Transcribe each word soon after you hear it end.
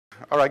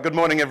All right, good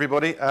morning,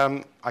 everybody.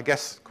 I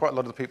guess quite a lot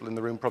of the people in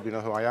the room probably know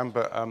who I am,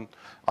 but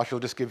I shall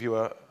just give you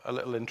a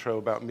little intro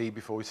about me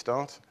before we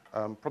start.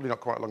 Probably not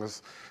quite as long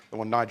as the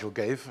one Nigel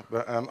gave,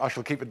 but I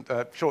shall keep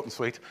it short and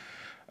sweet.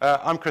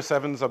 I'm Chris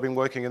Evans. I've been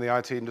working in the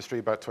IT industry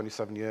about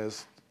 27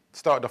 years.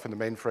 Started off in the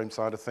mainframe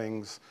side of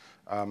things,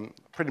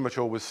 pretty much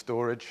always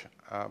storage,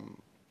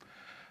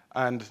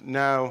 and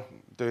now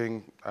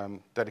doing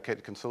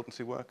dedicated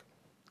consultancy work.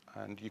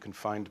 And you can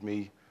find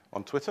me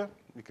on Twitter,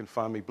 you can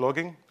find me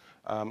blogging,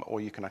 or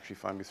you can actually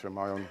find me through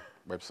my own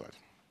website.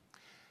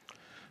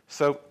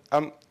 So,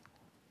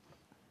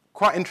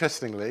 quite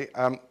interestingly,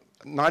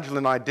 Nigel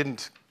and I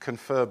didn't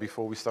confer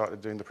before we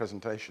started doing the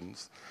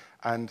presentations,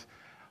 and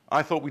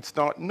I thought we'd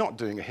start not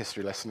doing a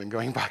history lesson and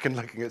going back and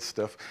looking at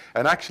stuff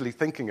and actually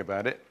thinking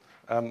about it.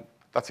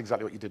 That's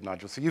exactly what you did,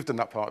 Nigel. So you've done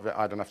that part of it,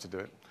 I don't have to do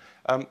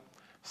it.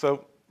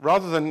 So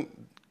rather than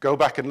go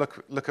back and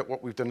look at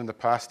what we've done in the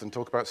past and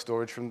talk about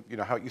storage from,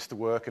 how it used to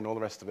work and all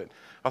the rest of it,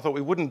 I thought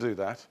we wouldn't do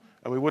that,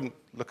 and we wouldn't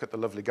look at the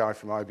lovely guy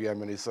from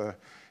IBM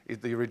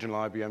and the original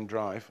IBM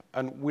drive,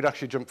 and we'd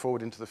actually jump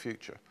forward into the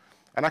future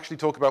and actually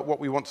talk about what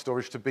we want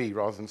storage to be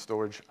rather than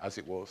storage as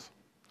it was.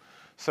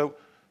 So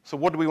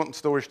what do we want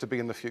storage to be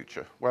in the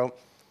future? Well,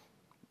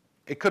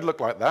 it could look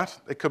like that.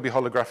 It could be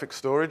holographic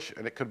storage,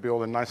 and it could be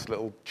all in nice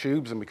little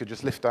tubes, and we could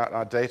just lift out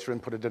our data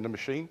and put it in a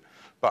machine.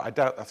 But I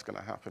doubt that's going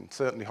to happen.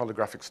 Certainly,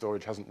 holographic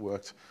storage hasn't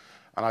worked,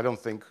 and I don't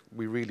think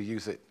we really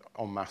use it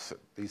en masse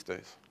these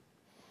days.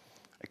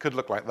 It could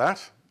look like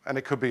that, and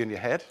it could be in your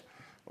head,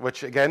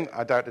 which, again,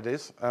 I doubt it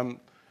is,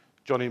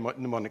 Johnny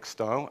Mnemonic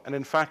style. And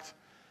in fact,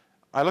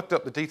 I looked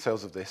up the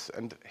details of this,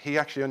 and he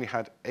actually only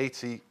had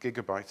 80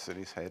 gigabytes in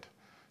his head.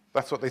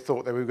 That's what they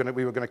thought we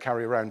were going to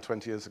carry around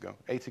 20 years ago,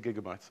 80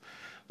 gigabytes.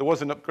 There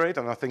was an upgrade,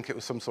 and I think it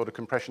was some sort of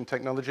compression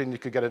technology, and you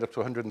could get it up to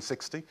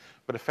 160,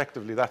 but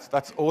effectively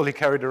that's all he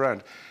carried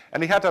around.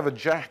 And he had to have a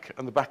jack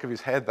on the back of his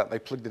head that they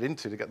plugged it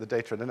into to get the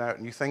data in and out.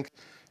 And you think,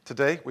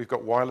 today, we've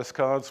got wireless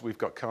cards, we've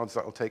got cards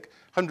that will take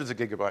hundreds of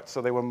gigabytes, so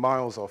they were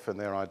miles off in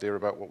their idea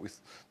about what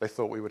they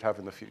thought we would have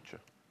in the future.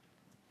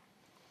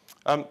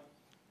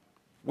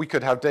 We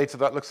could have data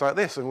that looks like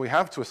this, and we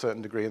have to a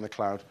certain degree in the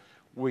cloud.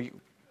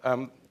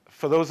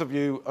 For those of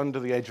you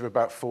under the age of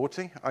about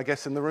 40, I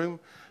guess, in the room,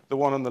 the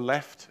one on the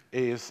left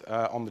is,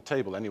 on the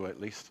table anyway at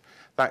least,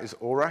 that is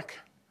ORAC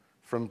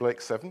from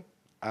Blake 7.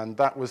 And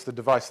that was the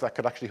device that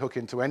could actually hook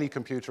into any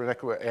computer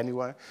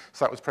anywhere.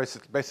 So that was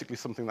basically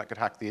something that could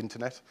hack the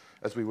internet,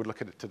 as we would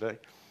look at it today.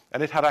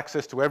 And it had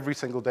access to every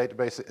single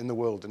database in the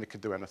world, and it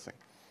could do anything.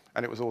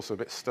 And it was also a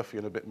bit stuffy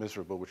and a bit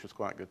miserable, which was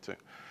quite good too.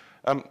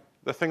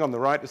 The thing on the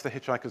right is the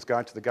Hitchhiker's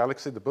Guide to the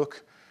Galaxy, the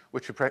book,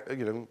 which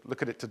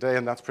look at it today,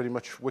 and that's pretty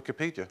much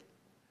Wikipedia.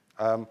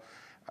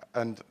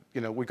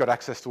 We've got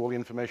access to all the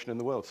information in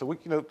the world. So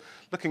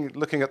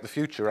looking at the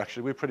future,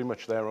 actually, we're pretty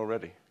much there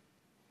already.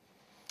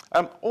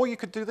 Or you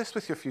could do this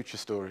with your future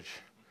storage.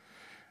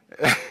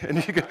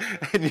 and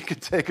you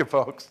could take a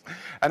box,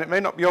 and it may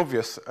not be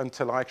obvious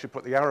until I actually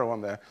put the arrow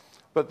on there,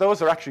 but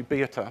those are actually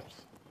beer taps.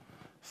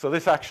 So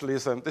this actually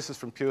is this is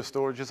from Pure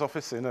Storage's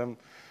office in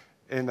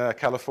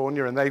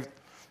California, and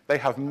they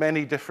have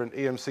many different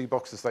EMC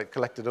boxes they've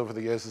collected over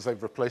the years as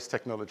they've replaced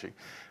technology.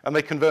 And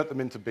they convert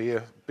them into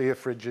beer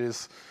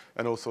fridges,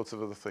 and all sorts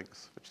of other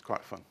things, which is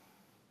quite fun.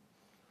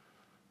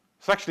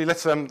 So actually,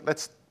 let's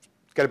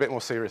get a bit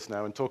more serious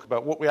now and talk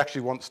about what we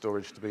actually want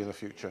storage to be in the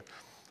future.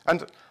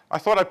 And I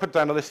thought I'd put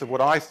down a list of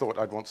what I thought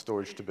I'd want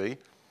storage to be.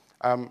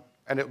 And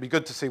it would be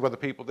good to see whether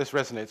this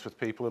resonates with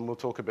people, and we'll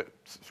talk a bit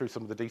through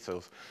some of the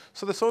details.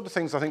 So the sort of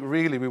things I think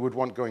really we would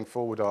want going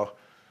forward are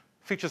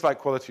features like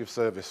quality of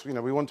service.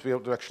 We want to be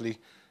able to actually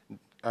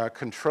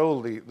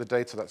control the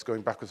data that's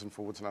going backwards and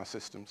forwards in our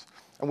systems.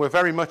 And we're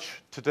very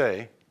much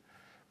today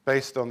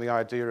based on the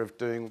idea of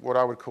doing what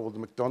I would call the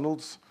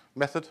McDonald's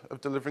method of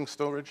delivering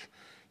storage.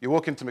 You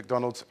walk into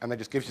McDonald's and they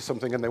just give you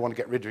something and they want to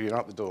get rid of you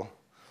out the door.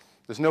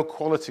 There's no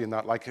quality in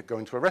that like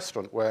going to a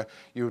restaurant where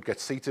you would get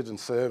seated and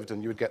served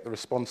and you would get the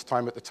response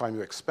time at the time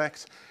you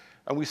expect.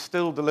 And we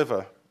still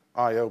deliver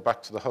I/O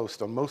back to the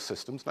host on most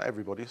systems, not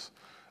everybody's,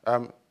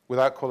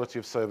 without quality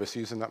of service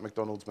using that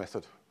McDonald's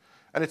method.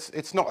 And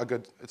it's not a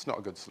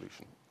good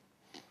solution.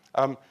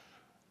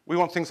 We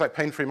want things like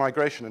pain-free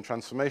migration and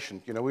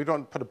transformation. We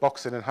don't put a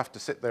box in and have to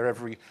sit there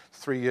every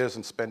 3 years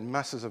and spend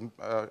masses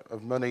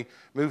of money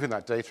moving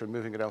that data and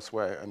moving it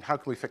elsewhere. And how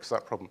can we fix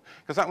that problem?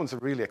 Because that one's a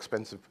really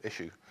expensive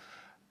issue.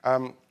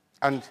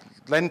 And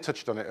Len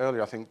touched on it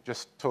earlier, I think,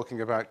 just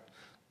talking about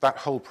that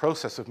whole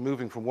process of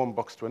moving from one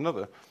box to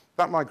another.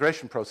 That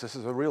migration process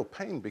is a real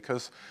pain,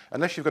 because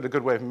unless you've got a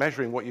good way of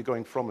measuring what you're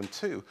going from and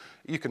to,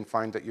 you can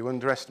find that you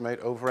underestimate,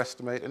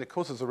 overestimate, and it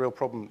causes a real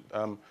problem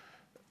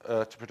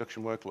to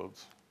production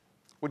workloads.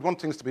 We'd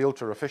want things to be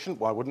ultra efficient,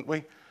 why wouldn't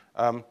we?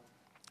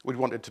 We'd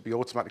want it to be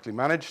automatically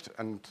managed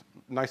and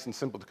nice and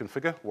simple to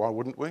configure, why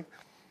wouldn't we?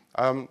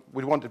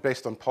 We'd want it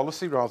based on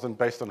policy rather than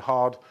based on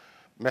hard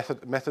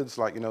methods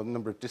like the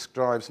number of disk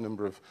drives,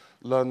 number of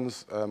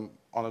LUNs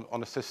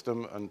on a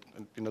system, and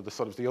the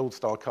sort of the old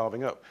style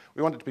carving up.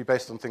 We want it to be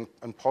based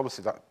on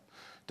policy that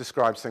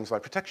describes things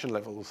like protection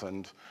levels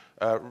and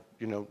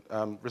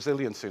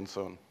resiliency and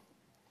so on.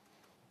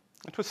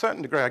 And to a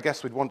certain degree, I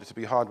guess we'd want it to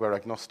be hardware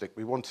agnostic.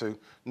 We want to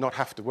not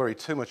have to worry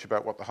too much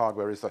about what the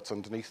hardware is that's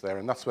underneath there,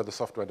 and that's where the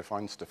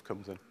software-defined stuff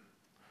comes in.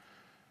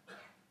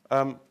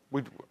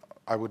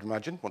 I would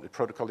imagine, want it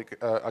protocol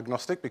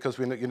agnostic, because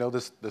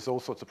there's all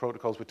sorts of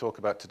protocols we talk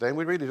about today, and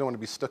we really don't want to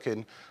be stuck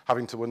in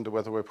having to wonder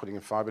whether we're putting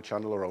in fiber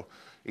channel or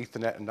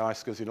Ethernet and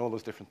ISCAs, all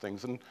those different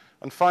things. And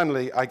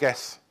finally, I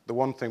guess the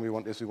one thing we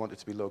want is we want it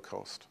to be low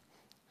cost.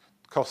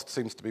 Cost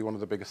seems to be one of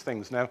the biggest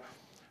things. Now,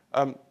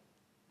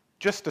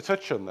 just to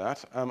touch on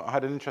that, I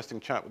had an interesting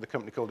chat with a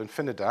company called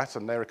Infinidat,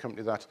 and they're a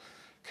company that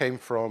came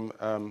from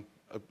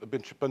a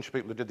bunch of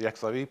people who did the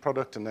XIV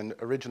product and then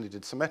originally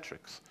did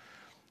Symmetrics.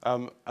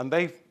 And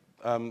they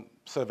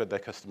surveyed their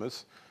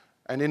customers,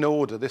 and in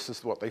order, this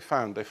is what they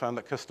found. They found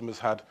that customers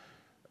had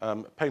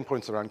pain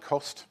points around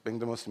cost being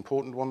the most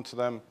important one to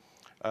them,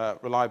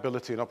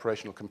 reliability and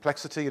operational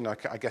complexity, and I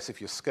guess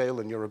if you scale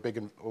and you're a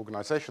big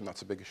organization,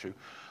 that's a big issue,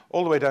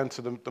 all the way down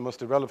to the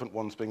most irrelevant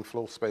ones being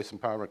floor space and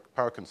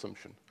power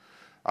consumption.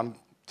 And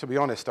to be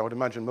honest, I would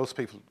imagine most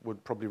people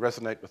would probably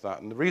resonate with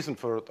that. And the reason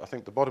for, I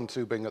think, the bottom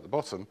two being at the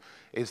bottom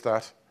is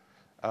that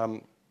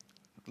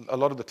a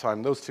lot of the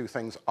time, those two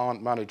things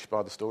aren't managed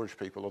by the storage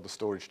people or the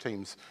storage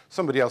teams.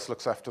 Somebody else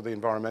looks after the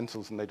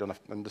environmentals, and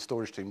and the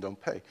storage team don't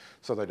pay,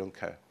 so they don't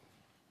care.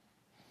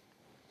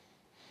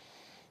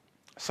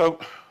 So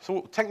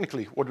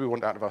technically, what do we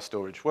want out of our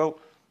storage? Well,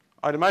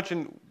 I'd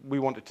imagine we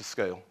want it to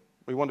scale.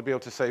 We want to be able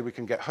to say we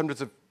can get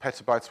hundreds of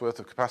petabytes worth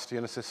of capacity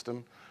in a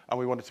system, and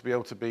we want it to be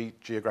able to be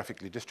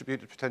geographically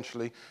distributed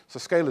potentially. So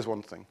scale is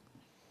one thing.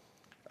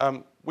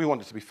 We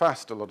want it to be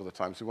fast a lot of the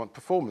times. We want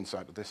performance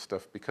out of this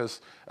stuff because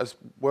as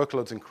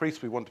workloads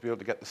increase, we want to be able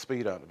to get the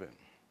speed out of it.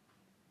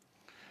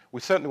 We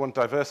certainly want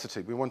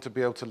diversity. We want to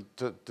be able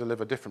to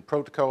deliver different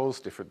protocols,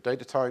 different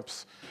data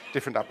types,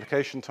 different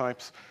application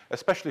types,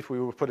 especially if we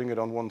were putting it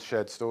on one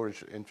shared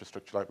storage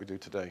infrastructure like we do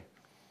today.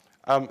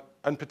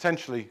 And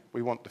potentially,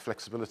 we want the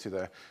flexibility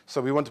there. So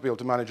we want to be able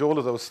to manage all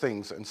of those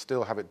things and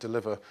still have it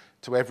deliver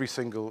to every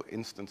single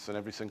instance and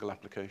every single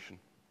application.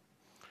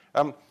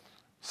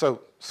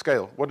 So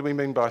scale, what do we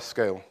mean by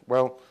scale?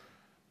 Well,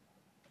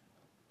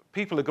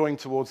 people are going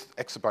towards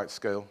exabyte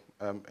scale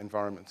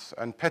environments,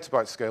 and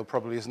petabyte scale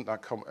probably isn't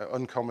that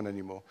uncommon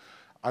anymore.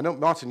 I know,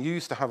 Martin, you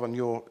used to have on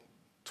your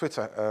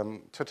Twitter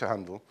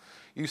handle,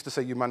 you used to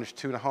say you managed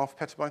 2.5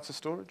 petabytes of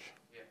storage?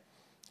 Yeah.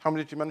 How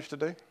many did you manage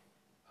today?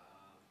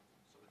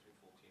 Somewhere between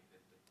 40 and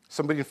 50.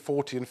 Somebody in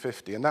 40 and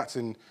 50, and that's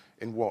in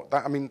what?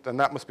 And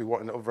that must be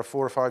what, in over a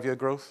 4 or 5 year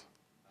growth?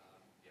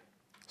 Yeah.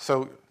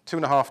 So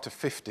 2.5 to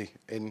 50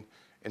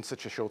 in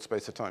such a short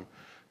space of time.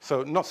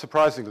 So not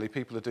surprisingly,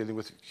 people are dealing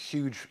with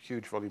huge,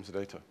 huge volumes of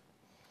data.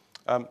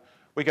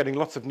 We're getting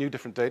lots of new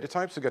different data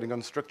types. We're getting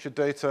unstructured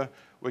data.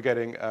 We're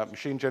getting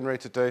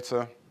machine-generated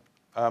data.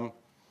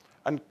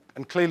 And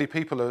clearly,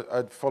 people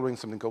are following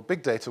something called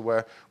big data,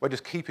 where we're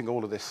just keeping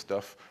all of this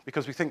stuff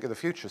because we think in the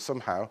future,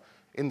 somehow,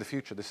 in the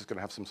future, this is going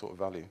to have some sort of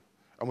value.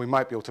 And we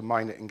might be able to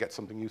mine it and get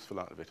something useful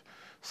out of it.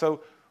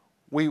 So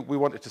we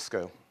want it to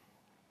scale.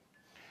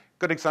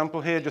 Good example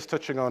here, just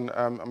touching on,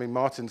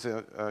 Martin's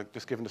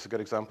just given us a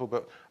good example,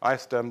 but I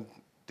asked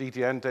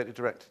DDN, Data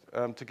Direct,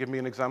 to give me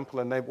an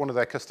example, and one of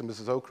their customers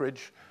is Oak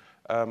Ridge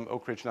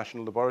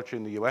National Laboratory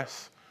in the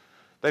US.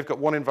 They've got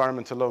one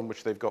environment alone,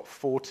 which they've got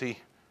 40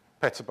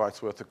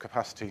 petabytes worth of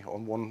capacity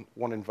on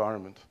one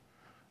environment.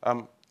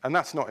 And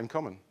that's not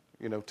uncommon,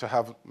 to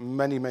have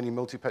many, many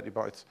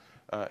multi-petabyte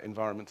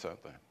environments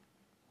out there.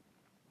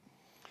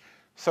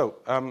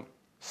 So,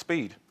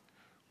 speed.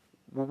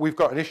 We've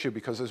got an issue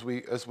because as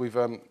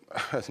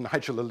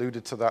Nigel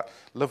alluded to that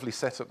lovely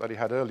setup that he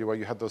had earlier where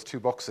you had those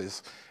two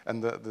boxes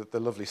and the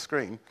lovely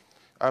screen,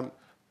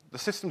 the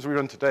systems we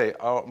run today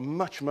are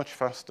much, much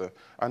faster,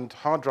 and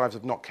hard drives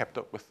have not kept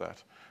up with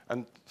that.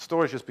 And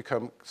storage has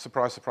become,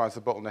 surprise, surprise,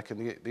 the bottleneck in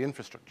the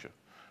infrastructure.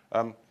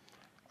 And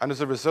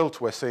as a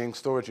result, we're seeing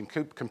storage and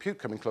compute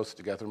coming closer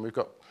together, and we've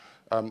got,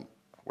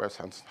 where's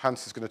Hans?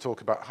 Hans is going to talk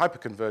about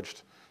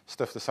hyperconverged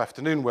stuff this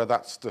afternoon, where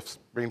that stuff's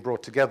being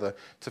brought together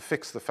to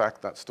fix the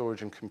fact that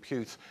storage and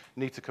compute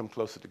need to come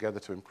closer together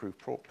to improve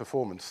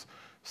performance.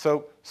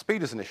 So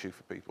speed is an issue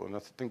for people, and I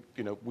think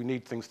we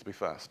need things to be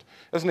fast.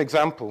 As an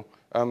example,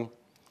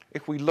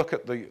 if we look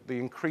at the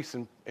increase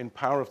in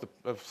power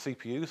of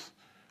CPUs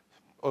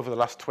over the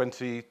last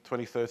 20,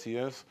 30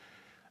 years,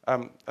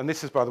 and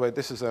this is, by the way,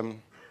 this is a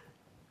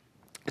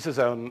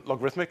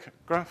logarithmic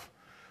graph.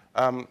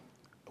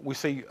 We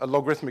see a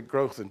logarithmic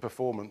growth in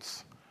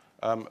performance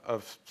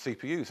of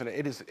CPUs, and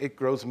it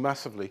grows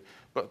massively,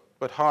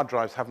 but hard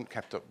drives haven't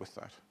kept up with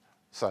that,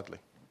 sadly.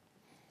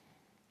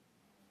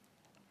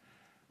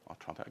 I'll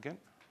try that again.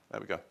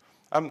 There we go.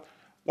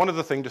 One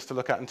other thing just to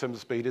look at in terms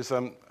of speed is,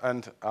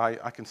 and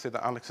I can see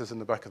that Alex is in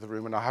the back of the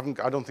room, and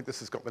I don't think this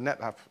has got the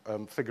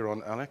NetApp figure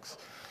on, Alex,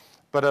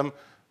 but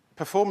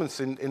performance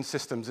in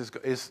systems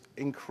is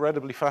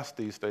incredibly fast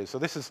these days. So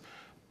this is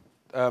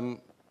the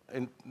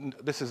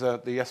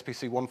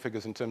SPC1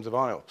 figures in terms of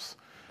IOPS.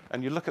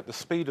 And you look at the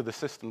speed of the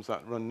systems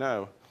that run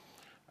now,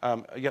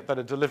 yet that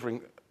are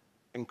delivering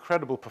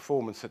incredible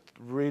performance at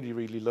really,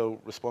 really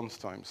low response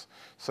times.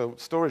 So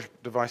storage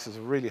devices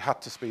have really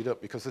had to speed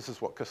up because this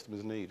is what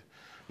customers need.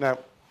 Now,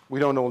 we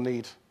don't all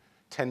need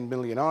 10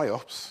 million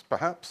IOPS,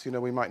 perhaps. You know,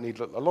 we might need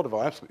a lot of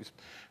IOPS,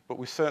 but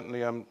we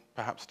certainly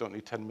perhaps don't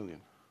need 10 million.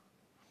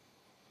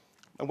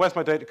 And where's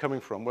my data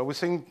coming from? Well, we're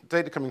seeing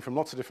data coming from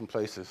lots of different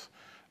places.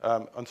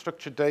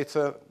 Unstructured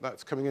data,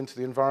 that's coming into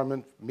the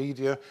environment,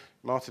 media.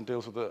 Martin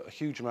deals with a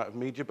huge amount of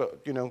media, but,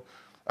 you know,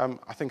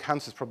 I think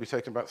Hans has probably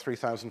taken about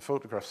 3,000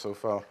 photographs so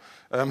far.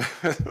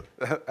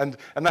 And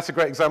that's a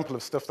great example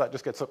of stuff that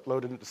just gets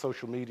uploaded into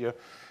social media.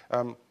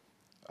 And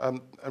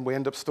we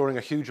end up storing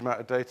a huge amount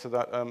of data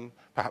that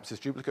perhaps is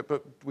duplicate,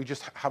 but we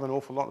just have an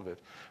awful lot of it.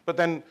 But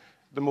then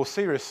the more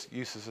serious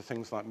uses are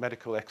things like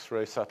medical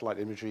X-ray, satellite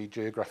imagery,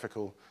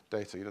 geographical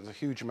data. You know, there's a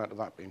huge amount of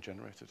that being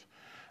generated.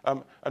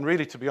 And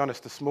really, to be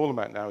honest, the small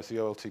amount now is the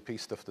OLTP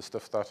stuff, the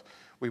stuff that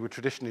we would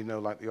traditionally know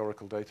like the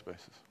Oracle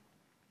databases.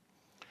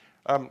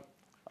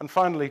 And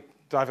finally,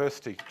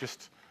 diversity.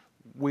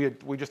 We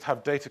just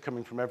have data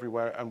coming from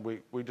everywhere, and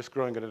we're just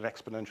growing at an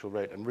exponential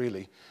rate. And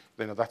really,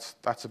 you know,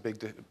 that's a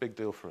big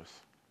deal for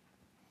us.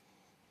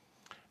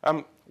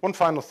 One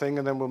final thing,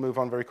 and then we'll move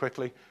on very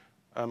quickly,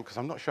 because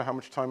I'm not sure how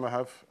much time I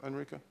have,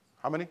 Enrico.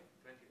 How many?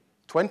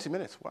 20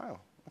 minutes. Wow.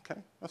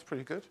 Okay, that's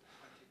pretty good.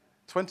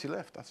 20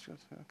 left. That's good.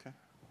 Okay.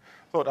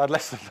 Thought I had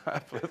less than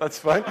that, but that's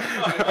fine.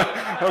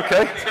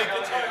 Okay.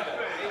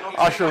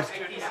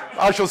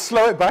 I shall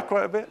slow it back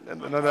quite a bit.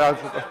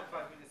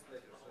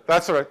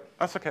 That's all right.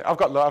 That's okay. I've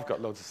got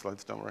loads of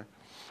slides. Don't worry.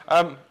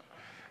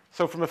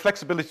 So from a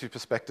flexibility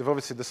perspective,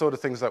 obviously the sort of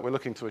things that we're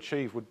looking to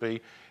achieve would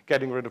be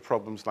getting rid of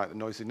problems like the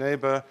noisy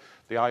neighbor,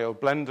 the I/O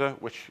blender,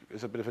 which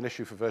is a bit of an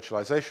issue for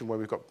virtualization, where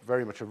we've got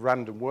very much a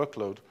random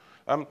workload.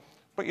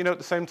 But you know, at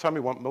the same time, we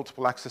want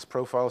multiple access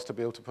profiles to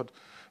be able to put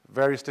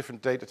various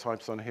different data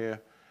types on here.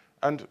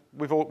 And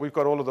we've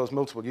got all of those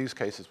multiple use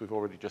cases we've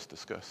already just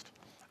discussed.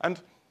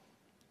 And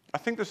I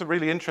think there's a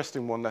really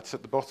interesting one that's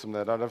at the bottom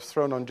there that I've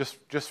thrown on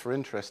just for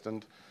interest,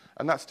 and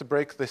that's to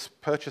break this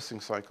purchasing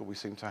cycle we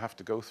seem to have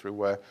to go through,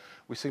 where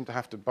we seem to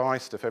have to buy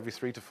stuff every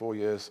 3 to 4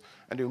 years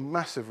and do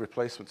massive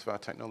replacements of our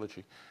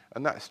technology.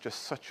 And that is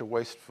just such a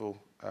wasteful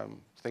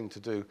thing to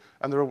do.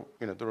 And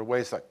there are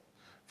ways that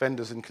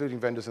vendors, including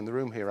vendors in the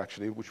room here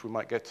actually, which we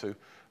might get to,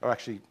 are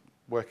actually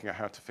working out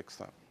how to fix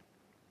that.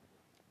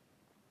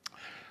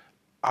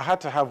 I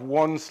had to have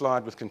one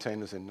slide with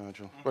containers in,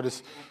 Nigel, but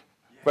it's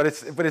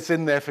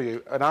in there for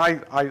you. And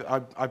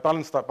I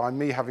balanced that by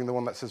me having the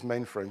one that says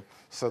mainframe,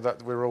 so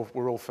that we're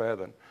all fair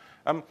then.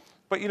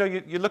 But you know,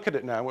 you look at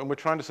it now, and we're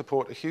trying to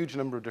support a huge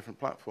number of different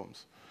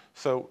platforms.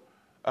 So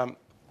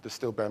there's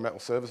still bare metal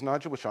servers,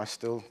 Nigel, which I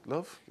still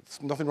love.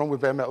 There's nothing wrong with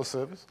bare metal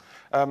servers.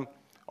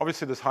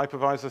 Obviously, there's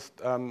hypervisors,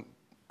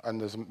 and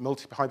there's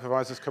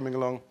multi-hypervisors coming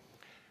along.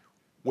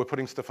 We're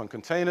putting stuff on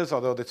containers,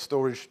 although the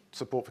storage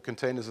support for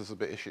containers is a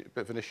bit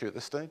of an issue at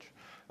this stage.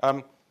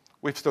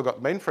 We've still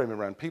got mainframe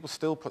around. People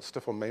still put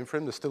stuff on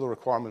mainframe. There's still a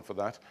requirement for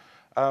that.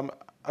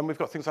 And we've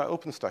got things like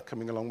OpenStack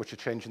coming along, which are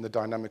changing the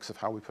dynamics of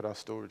how we put our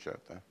storage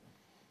out there.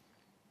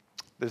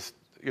 There's,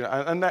 you know,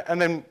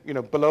 and then, you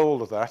know, below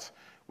all of that,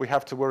 we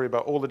have to worry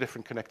about all the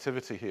different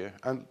connectivity here.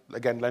 And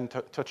again, Len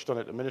touched on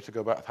it a minute ago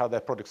about how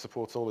their product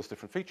supports all those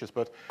different features.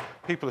 But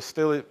people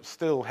are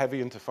still heavy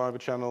into fiber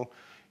channel.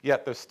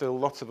 Yet there's still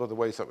lots of other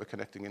ways that we're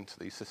connecting into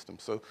these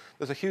systems. So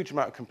there's a huge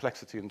amount of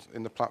complexity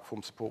in the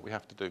platform support we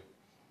have to do.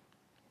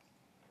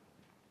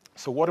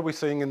 So what are we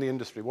seeing in the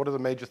industry? What are the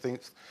major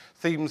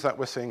themes that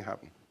we're seeing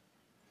happen?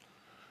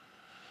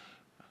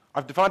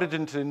 I've divided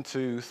it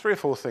into 3 or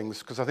 4 things,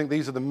 because I think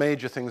these are the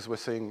major things we're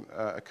seeing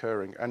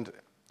occurring. And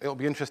it'll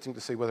be interesting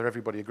to see whether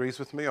everybody agrees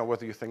with me or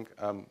whether you think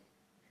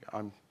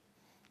I'm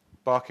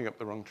barking up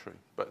the wrong tree.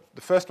 But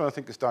the first one, I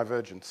think, is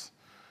divergence.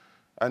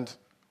 And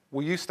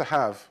we used to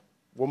have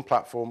one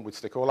platform, we'd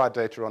stick all our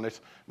data on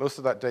it. Most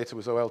of that data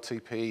was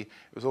OLTP. It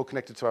was all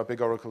connected to our big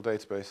Oracle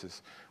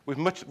databases.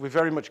 We've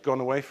very much gone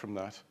away from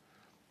that.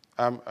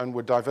 And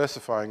we're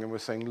diversifying, and we're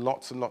seeing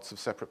lots and lots of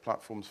separate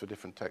platforms for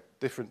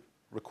different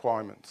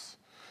requirements.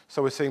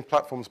 So we're seeing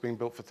platforms being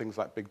built for things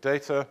like big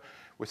data.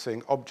 We're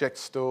seeing object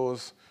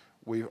stores.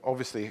 We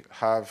obviously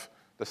have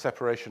the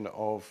separation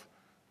of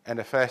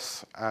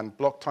NFS and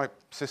block type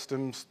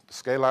systems,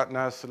 scale-out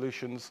NAS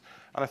solutions,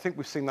 and I think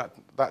we've seen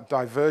that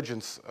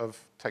divergence of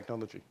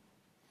technology.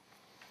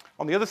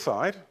 On the other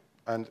side,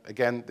 and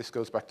again, this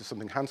goes back to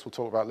something Hans will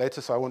talk about later,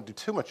 so I won't do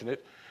too much in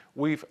it,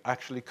 we've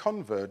actually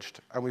converged,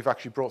 and we've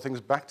actually brought things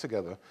back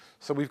together.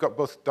 So we've got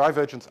both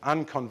divergence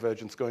and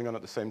convergence going on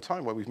at the same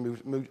time, where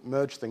we've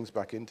merged things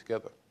back in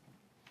together.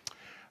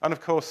 And of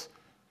course,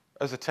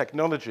 as a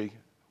technology,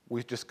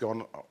 we've just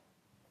gone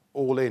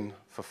all in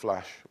for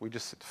Flash.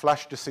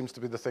 Flash just seems to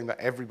be the thing that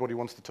everybody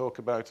wants to talk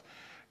about,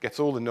 gets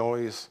all the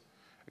noise,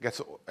 gets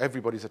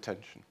everybody's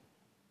attention.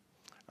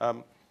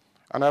 And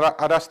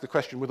I'd ask the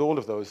question with all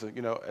of those,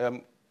 you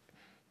know,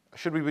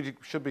 should we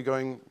be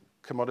going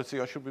commodity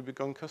or should we be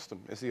going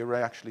custom? Is the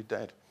array actually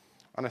dead?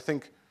 And I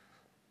think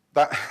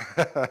that,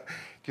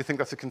 do you think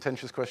that's a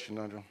contentious question,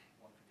 Nigel?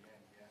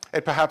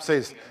 It perhaps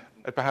is.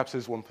 It perhaps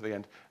is one for the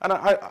end. And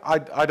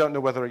I don't know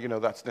whether, you know,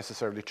 that's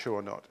necessarily true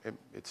or not.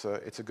 It's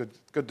a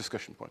good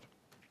discussion point.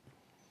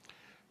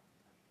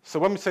 So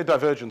when we say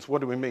divergence,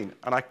 what do we mean?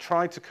 And I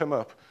tried to come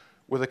up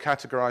with a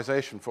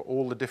categorization for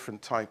all the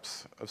different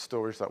types of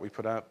storage that we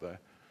put out there.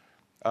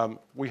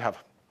 We have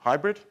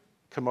hybrid,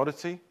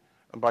 commodity,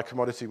 and by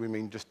commodity we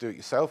mean just do it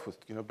yourself with,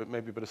 you know, but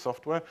maybe a bit of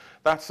software.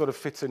 That sort of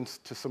fits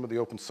into some of the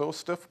open source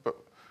stuff, but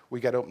we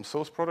get open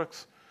source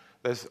products.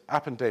 There's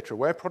app and data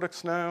aware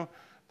products now.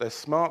 There's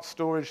smart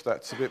storage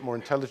that's a bit more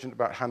intelligent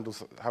about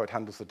how it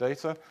handles the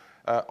data.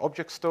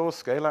 Object stores,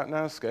 scale out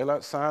now, scale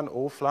out SAN,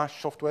 all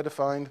flash, software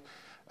defined.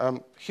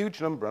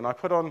 Huge number, and I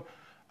put on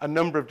a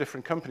number of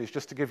different companies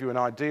just to give you an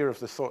idea of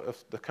the sort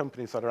of the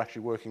companies that are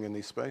actually working in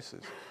these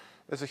spaces.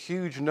 There's a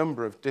huge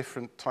number of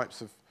different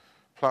types of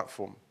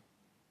platform.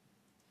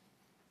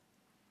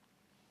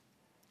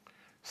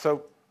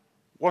 So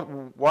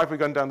why have we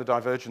gone down the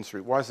divergence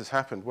route? Why has this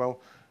happened? Well,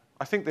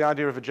 I think the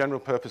idea of a general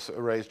purpose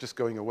array is just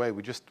going away.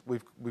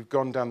 We've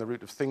gone down the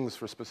route of things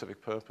for a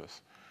specific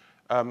purpose.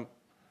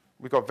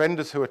 We've got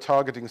vendors who are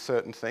targeting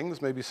certain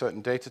things, maybe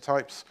certain data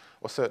types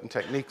or certain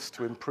techniques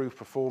to improve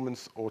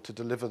performance or to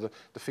deliver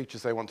the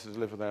features they want to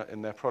deliver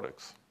in their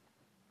products.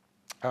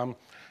 And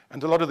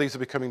a lot of these are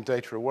becoming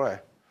data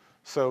aware.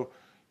 So,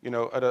 you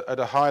know, at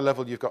a high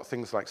level, you've got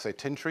things like, say,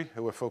 Tintry,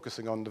 who are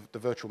focusing on the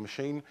virtual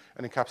machine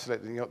and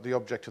encapsulating the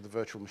object of the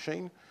virtual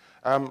machine.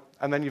 And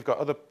then you've got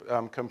other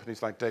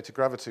companies like Data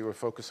Gravity who are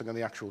focusing on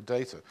the actual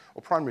data,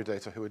 or primary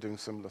data, who are doing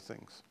similar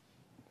things.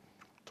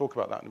 Talk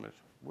about that in a minute.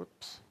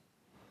 Whoops.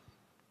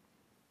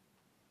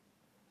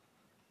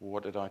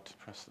 What did I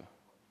press there?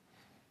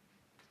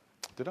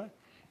 Did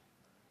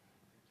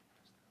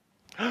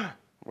I?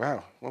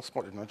 Wow, well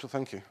spotted, Nigel,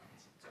 thank you.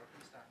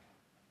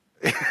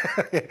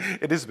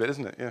 It is a bit,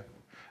 isn't it?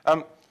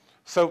 Yeah.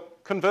 So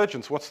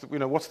convergence, what's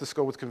the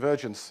score with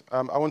convergence?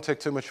 I won't take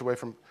too much away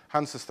from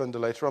Hans's thunder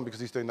later on because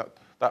he's doing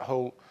a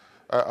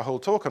whole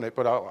talk on it,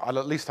 but I'll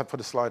at least put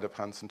a slide up,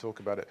 Hans, and talk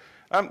about it.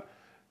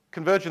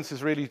 Convergence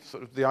is really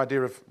sort of the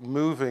idea of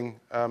moving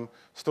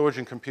storage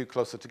and compute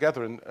closer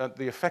together, and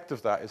the effect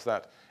of that is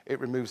that it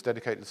removes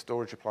dedicated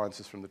storage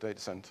appliances from the data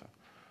center.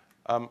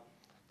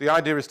 The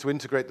idea is to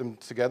integrate them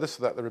together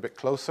so that they're a bit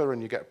closer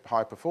and you get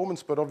high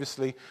performance, but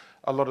obviously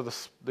a lot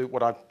of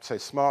what I say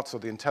smarts or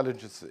the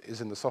intelligence is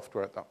in the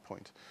software at that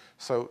point.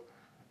 So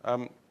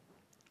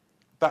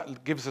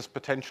that gives us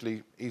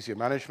potentially easier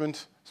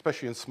management,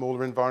 especially in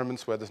smaller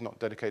environments where there's not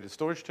dedicated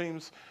storage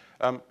teams,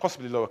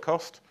 possibly lower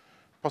cost,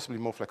 possibly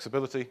more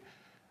flexibility,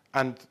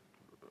 and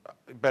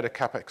better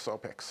CapEx,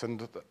 OpEx.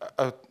 And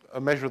a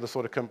measure of the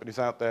sort of companies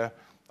out there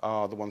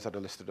are the ones that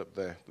are listed up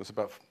there.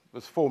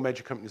 There's 4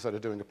 major companies that are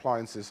doing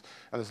appliances,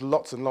 and there's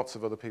lots and lots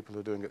of other people who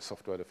are doing it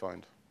software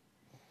defined.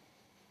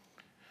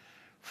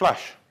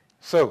 Flash.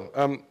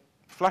 So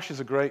Flash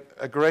is a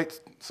great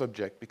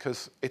subject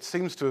because it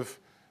seems to have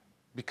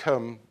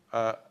become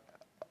a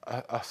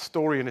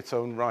story in its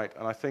own right,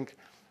 and I think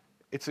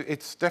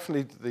it's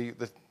definitely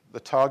the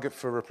target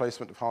for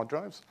replacement of hard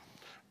drives.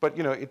 But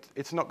you know,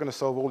 it's not going to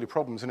solve all your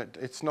problems, and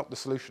it's not the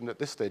solution at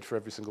this stage for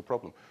every single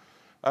problem.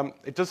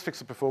 It does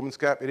fix a performance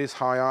gap. It is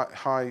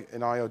high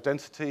in I/O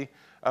density,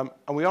 and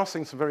we are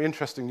seeing some very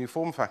interesting new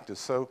form factors.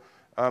 So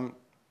I'm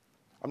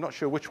not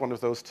sure which one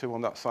of those two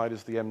on that side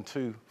is the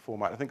M2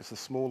 format. I think it's the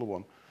smaller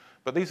one.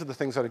 But these are the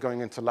things that are going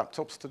into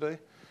laptops today,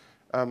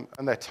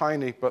 and they're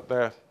tiny, but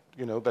they're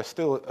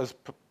still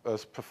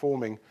as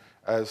performing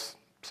as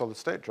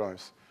solid-state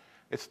drives.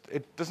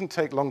 It doesn't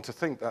take long to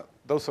think that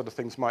those sort of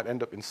things might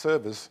end up in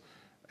servers,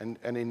 and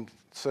in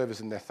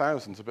servers in their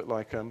thousands, a bit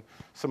like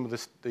some of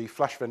the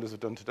flash vendors have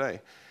done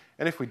today.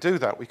 And if we do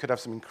that, we could have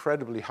some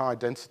incredibly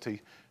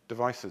high-density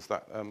devices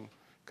that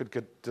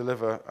could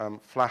deliver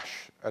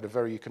flash at a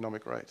very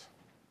economic rate.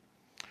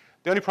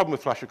 The only problem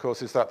with flash, of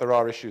course, is that there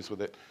are issues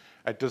with it.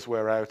 It does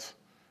wear out.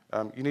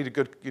 You need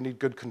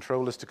good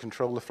controllers to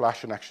control the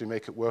flash and actually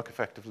make it work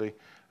effectively.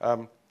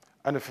 And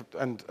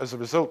as a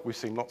result, we've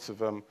seen lots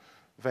of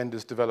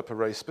vendors develop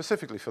arrays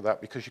specifically for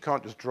that, because you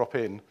can't just drop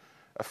in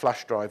a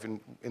flash drive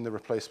in the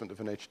replacement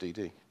of an HDD.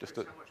 How much of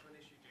an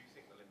issue do you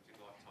think the limited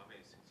lifetime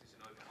is, since it's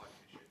an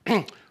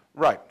overhyped issue?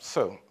 Right,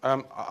 so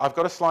I've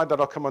got a slide that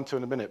I'll come on to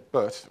in a minute,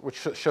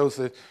 which shows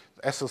the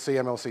SLC,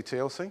 MLC,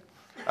 TLC.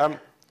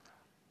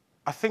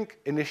 I think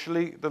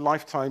initially the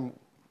lifetime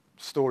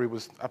story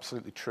was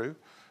absolutely true,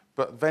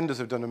 but vendors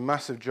have done a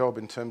massive job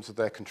in terms of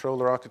their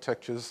controller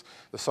architectures,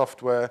 the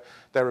software,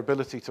 their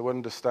ability to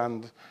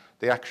understand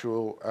the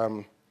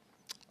actual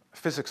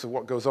physics of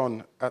what goes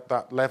on at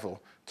that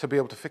level to be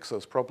able to fix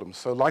those problems.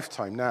 So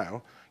lifetime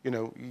now,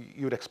 you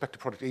would expect a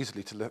product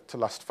easily to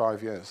last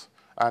 5 years.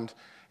 And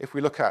if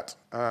we look at,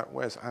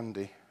 where's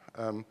Andy?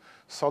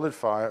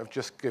 SolidFire have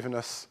just given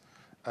us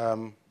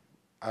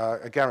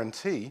a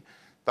guarantee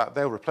that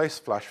they'll replace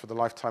flash for the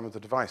lifetime of the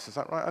device. Is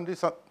that right, Andy?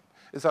 Is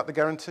that the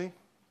guarantee?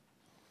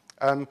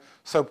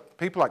 So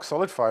people like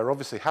SolidFire are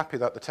obviously happy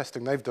that the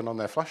testing they've done on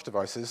their flash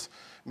devices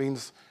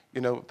means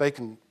they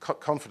can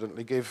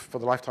confidently give, for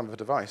the lifetime of a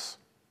device,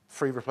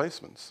 free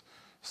replacements.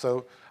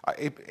 So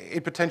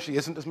it potentially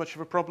isn't as much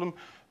of a problem,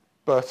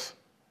 but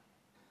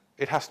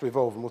it has to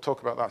evolve, and we'll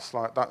talk about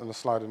that in a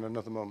slide in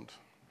another moment.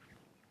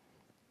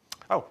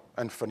 Oh,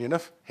 and funny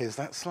enough, here's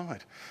that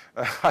slide.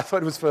 I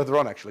thought it was further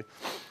on, actually.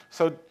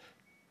 So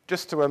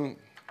just to, so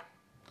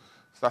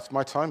that's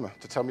my timer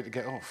to tell me to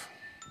get off.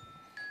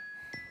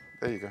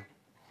 There you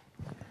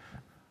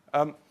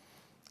go.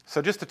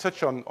 So just to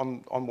touch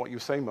on what you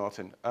were saying,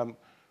 Martin,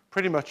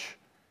 pretty much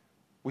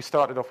we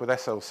started off with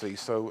SLC,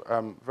 so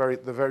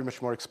the very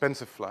much more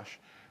expensive flash.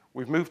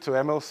 We've moved to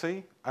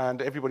MLC,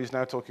 and everybody's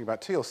now talking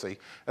about TLC.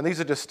 And these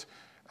are just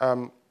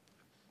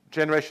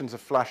generations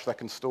of flash that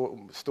can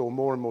store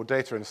more and more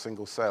data in a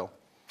single cell.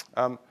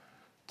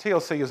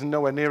 TLC is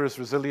nowhere near as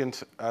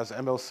resilient as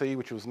MLC,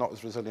 which was not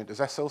as resilient as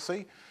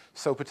SLC.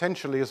 So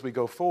potentially, as we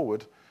go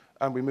forward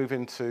and we move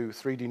into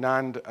 3D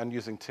NAND and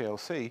using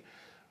TLC,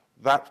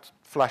 that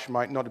flash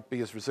might not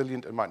be as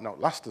resilient, it might not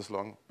last as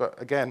long.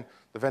 But again,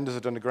 the vendors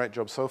have done a great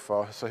job so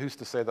far, so who's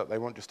to say that they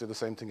won't just do the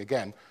same thing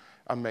again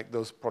and make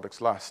those products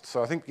last?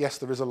 So I think, yes,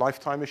 there is a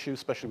lifetime issue,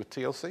 especially with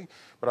TLC,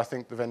 but I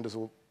think the vendors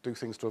will do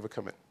things to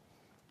overcome it.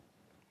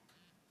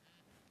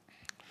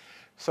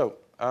 So,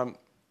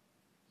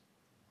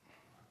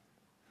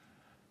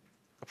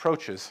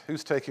 approaches,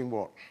 who's taking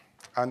what?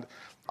 And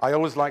I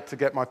always like to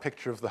get my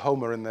picture of the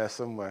Homer in there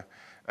somewhere.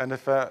 And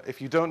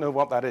if you don't know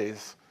what that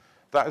is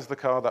the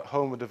car that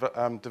Homer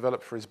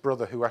developed for his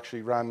brother, who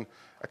actually ran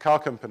a car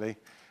company,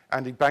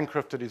 and he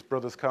bankrupted his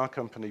brother's car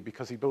company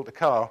because he built a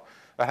car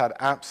that had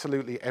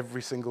absolutely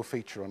every single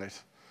feature on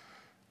it.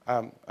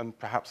 And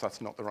perhaps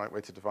that's not the right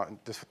way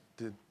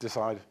to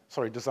design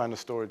a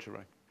storage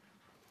array.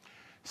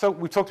 So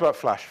we talked about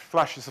flash.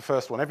 Flash is the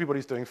first one.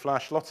 Everybody's doing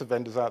flash. Lots of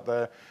vendors out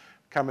there.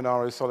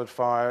 Caminaro,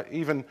 SolidFire,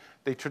 even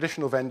the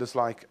traditional vendors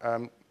like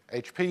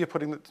HP are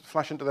putting the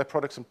flash into their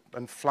products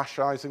and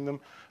flashizing them.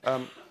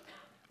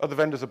 Other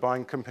vendors are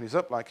buying companies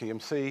up like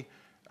EMC.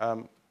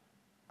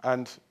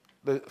 And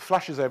the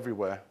flash is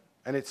everywhere.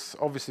 And it's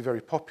obviously very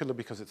popular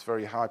because it's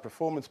very high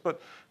performance,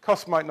 but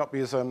costs might not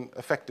be as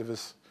effective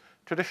as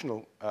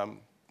traditional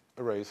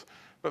arrays.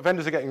 But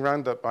vendors are getting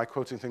around that by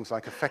quoting things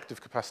like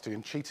effective capacity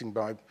and cheating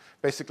by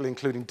basically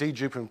including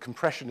dedupe and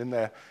compression in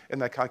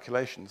their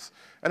calculations.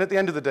 And at the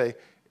end of the day,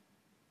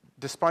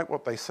 despite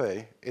what they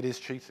say, it is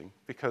cheating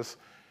because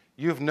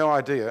you have no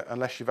idea,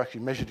 unless you've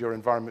actually measured your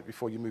environment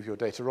before you move your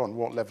data on,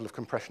 what level of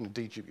compression and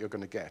dedupe you're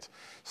going to get.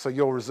 So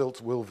your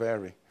results will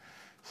vary.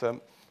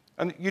 So,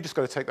 and you just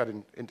got to take that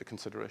into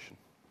consideration.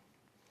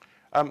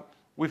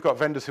 We've got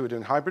vendors who are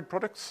doing hybrid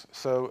products.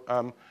 So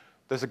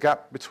there's a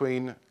gap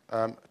between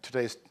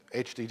today's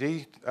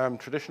HDD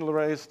traditional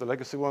arrays, the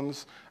legacy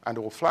ones, and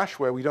all flash,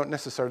 where we don't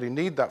necessarily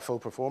need that full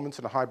performance,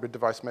 and a hybrid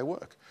device may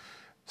work.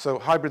 So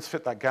hybrids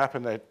fit that gap,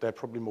 and they're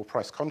probably more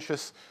price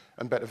conscious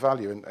and better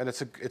value. And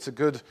it's a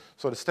good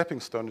sort of stepping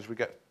stone as we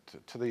get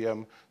to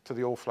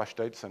the all flash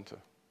data center.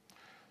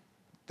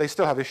 They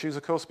still have issues,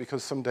 of course,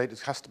 because some data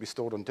has to be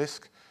stored on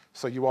disk.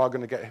 So you are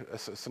going to get a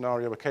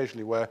scenario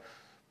occasionally where,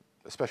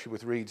 especially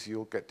with reads,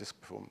 you'll get disk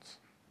performance.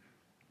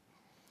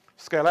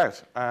 Scale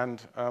out,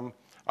 and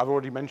I've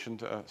already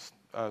mentioned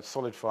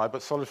SolidFire,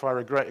 but SolidFire are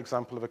a great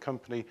example of a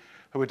company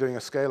who are doing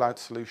a scale out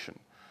solution.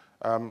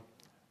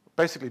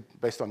 Basically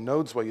based on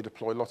nodes, where you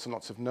deploy lots and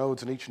lots of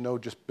nodes, and each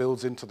node just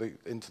builds into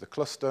the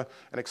cluster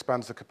and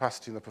expands the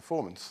capacity and the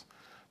performance.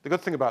 The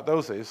good thing about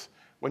those is,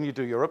 when you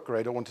do your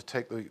upgrade or want to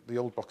take the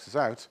old boxes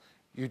out,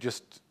 you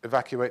just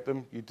evacuate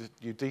them, you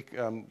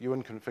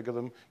unconfigure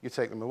them, you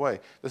take them away.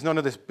 There's none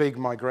of this big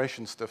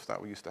migration stuff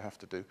that we used to have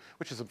to do,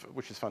 which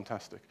is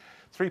fantastic.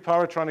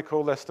 3Power are trying to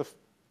call their stuff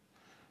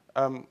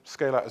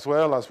scale out as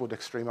well, as would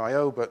Extreme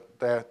IO, but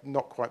they're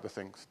not quite the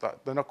things.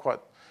 They're not quite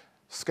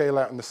scale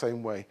out in the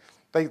same way.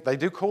 They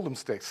do call them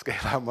scale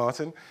out,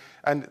 Martin,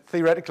 and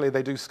theoretically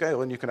they do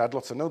scale, and you can add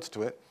lots of nodes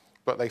to it,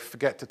 but they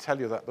forget to tell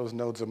you that those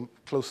nodes are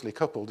closely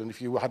coupled, and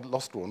if you had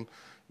lost one,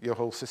 your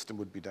whole system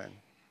would be down.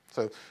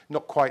 So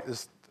not quite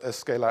as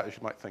scale out as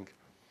you might think.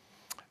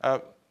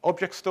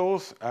 Object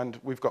stores, and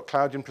we've got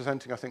Cloudian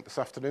presenting, I think, this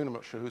afternoon. I'm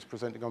not sure who's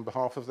presenting on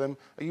behalf of them.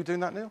 Are you doing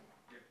that, Neil?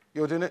 Yeah.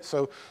 You're doing it?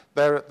 So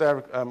they're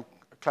a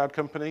cloud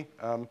company.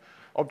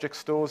 Object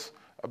stores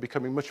are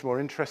becoming much more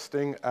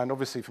interesting, and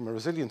obviously from a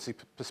resiliency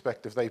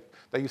perspective, they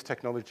use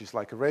technologies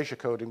like erasure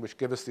coding, which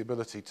give us the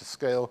ability to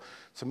scale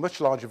to much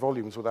larger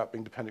volumes without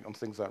being dependent on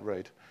things like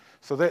RAID.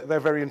 So they're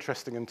very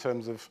interesting in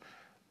terms of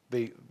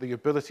the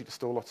ability to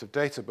store lots of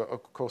data, but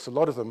of course a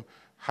lot of them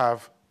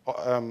have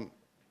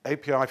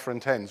API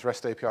front ends,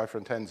 REST API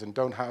front ends, and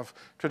don't have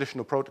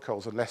traditional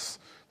protocols unless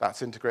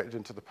that's integrated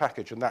into the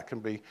package, and that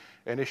can be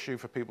an issue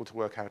for people to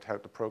work out how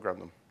to program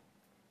them.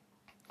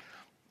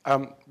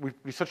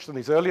 We touched on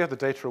these earlier, the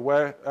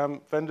data-aware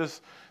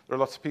vendors. There are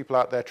lots of people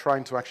out there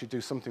trying to actually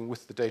do something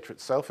with the data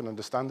itself and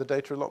understand the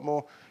data a lot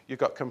more. You've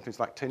got companies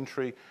like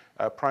Tintree,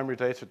 Primary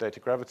Data,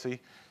 Data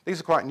Gravity. These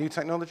are quite new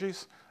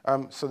technologies,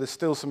 so there's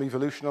still some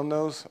evolution on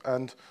those,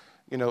 and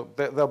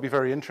they'll be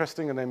very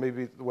interesting, and they may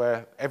be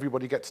where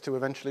everybody gets to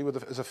eventually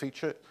as a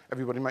feature.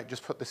 Everybody might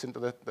just put this into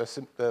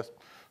their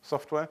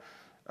software.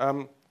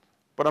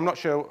 But But I'm not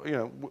sure,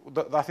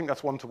 I think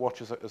that's one to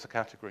watch as a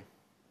category.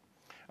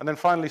 And then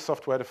finally,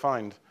 software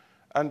defined.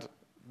 And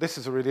this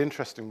is a really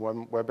interesting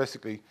one where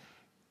basically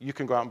you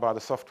can go out and buy the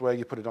software,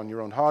 you put it on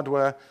your own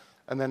hardware,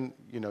 and then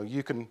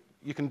you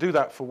can do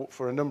that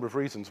for a number of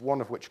reasons, one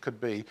of which could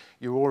be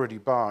you already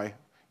buy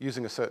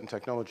using a certain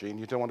technology and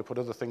you don't want to put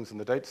other things in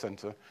the data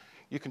center.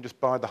 You can just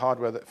buy the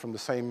hardware from the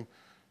same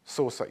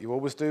source that you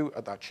always do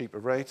at that cheaper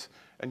rate,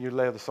 and you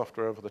layer the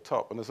software over the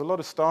top. And there's a lot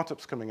of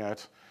startups coming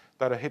out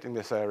that are hitting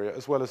this area,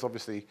 as well as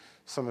obviously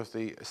some of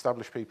the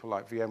established people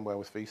like VMware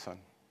with vSAN.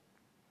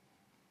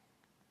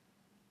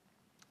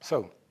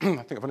 So I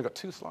think I've only got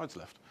 2 slides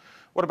left.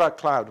 What about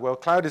cloud? Well,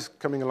 cloud is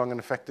coming along and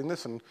affecting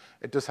this, and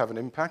it does have an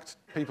impact.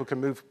 People can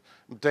move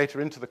data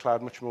into the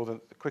cloud much more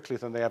quickly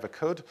than they ever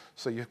could.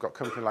 So you've got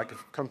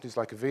companies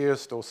like Avaya,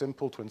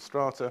 StoreSimple,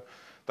 TwinStrata,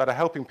 that are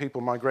helping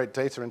people migrate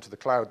data into the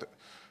cloud.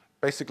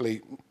 Basically,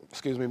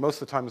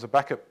 most of the time as a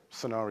backup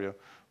scenario.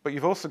 But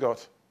you've also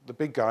got the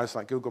big guys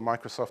like Google,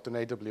 Microsoft, and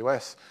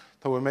AWS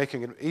who are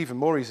making it even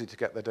more easy to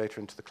get their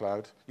data into the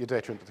cloud, your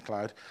data into the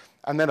cloud,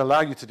 and then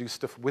allow you to do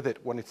stuff with it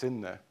when it's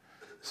in there.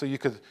 So you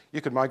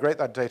could migrate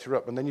that data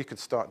up, and then you could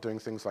start doing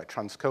things like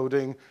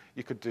transcoding.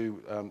 You could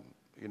do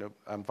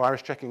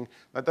virus checking.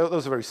 Now,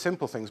 those are very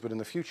simple things, but in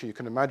the future, you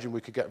can imagine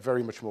we could get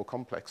very much more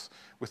complex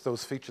with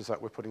those features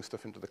that we're putting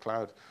stuff into the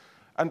cloud.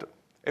 And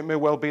it may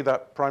well be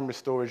that primary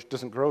storage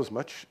doesn't grow as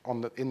much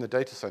in the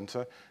data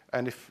center,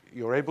 and if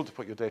you're able to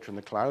put your data in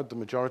the cloud, the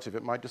majority of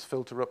it might just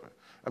filter up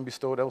and be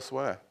stored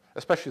elsewhere,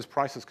 especially as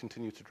prices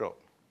continue to drop.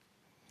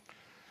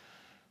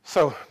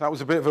 So that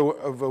was a bit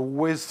of a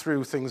whiz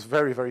through things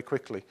very, very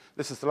quickly.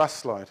 This is the last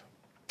slide.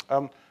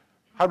 How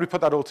do we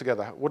put that all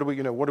together? What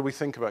do we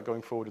think about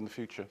going forward in the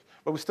future?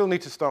 Well, we still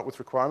need to start with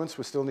requirements.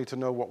 We still need to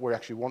know what we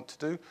actually want to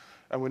do,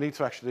 and we need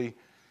to actually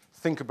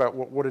think about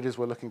what it is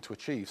we're looking to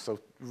achieve. So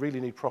really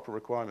need proper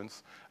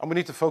requirements. And we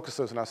need to focus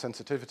those on our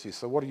sensitivities.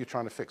 So what are you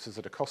trying to fix? Is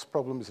it a cost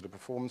problem? Is it a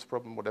performance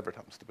problem? Whatever it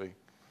happens to be.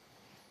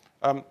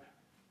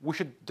 We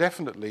should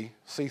definitely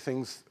see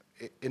things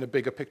in a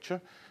bigger picture.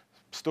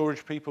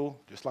 Storage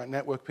people, just like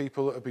network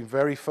people, have been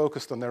very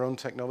focused on their own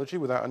technology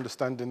without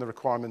understanding the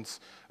requirements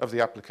of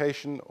the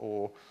application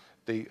or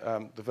the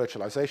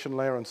virtualization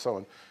layer and so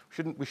on.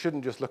 We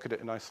shouldn't just look at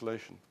it in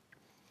isolation.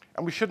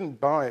 And we shouldn't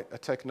buy a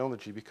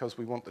technology because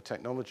we want the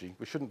technology.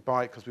 We shouldn't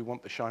buy it because we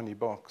want the shiny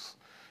box.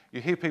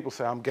 You hear people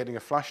say, I'm getting a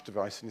flash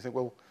device, and you think,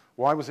 well,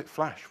 why was it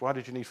flash? Why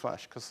did you need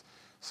flash? Because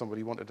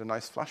somebody wanted a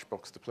nice flash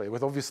box to play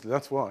with. Obviously,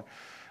 that's why.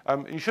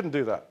 You shouldn't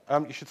do that.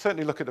 You should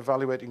certainly look at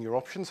evaluating your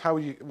options.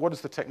 What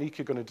is the technique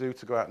you're going to do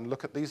to go out and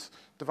look at these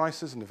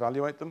devices and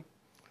evaluate them?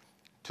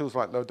 Tools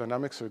like Load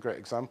Dynamics are a great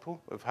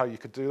example of how you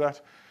could do that.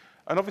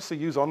 And obviously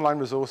use online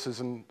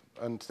resources and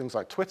things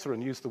like Twitter,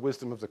 and use the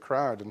wisdom of the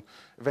crowd and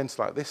events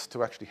like this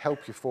to actually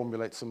help you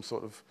formulate some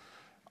sort of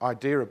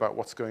idea about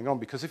what's going on.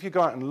 Because if you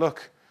go out and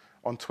look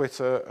on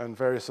Twitter and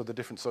various other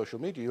different social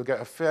media, you'll get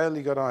a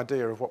fairly good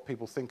idea of what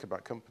people think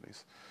about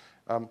companies.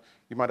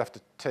 You might have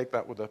to take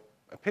that with a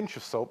pinch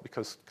of salt,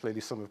 because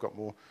clearly some have got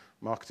more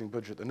marketing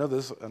budget than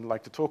others and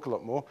like to talk a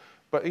lot more.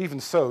 But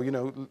even so,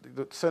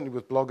 certainly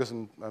with bloggers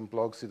and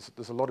blogs,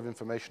 there's a lot of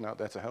information out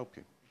there to help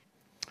you.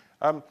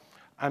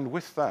 And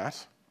with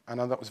that, I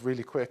know that was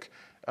really quick,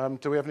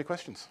 do we have any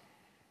questions?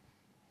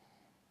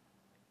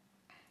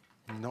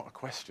 Not a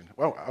question.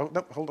 Well,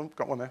 no, hold on,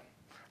 got one there.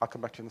 I'll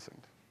come back to you in a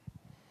second.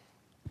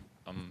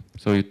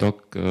 So you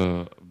talk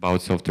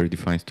about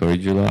software-defined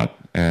storage a lot,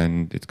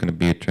 and it's going to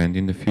be a trend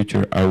in the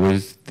future. I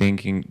was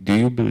thinking, do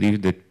you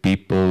believe that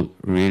people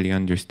really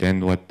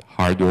understand what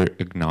hardware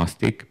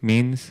agnostic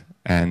means,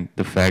 and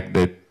the fact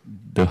that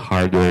the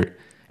hardware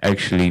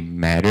actually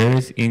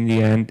matters in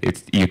the end?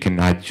 You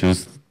cannot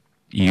just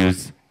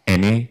use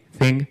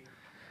anything?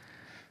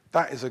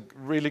 That is a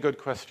really good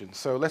question.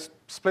 So let's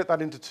split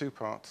that into 2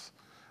 parts.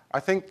 I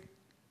think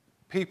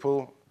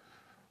people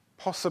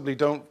possibly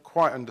don't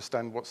quite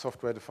understand what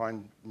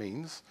software-defined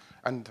means,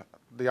 and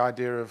the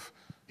idea of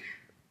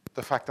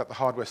the fact that the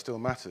hardware still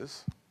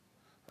matters.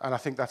 And I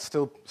think that's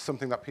still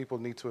something that people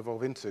need to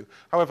evolve into.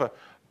 However,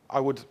 I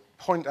would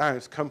point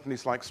out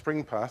companies like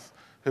SpringPath,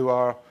 who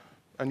are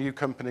a new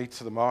company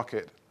to the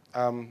market,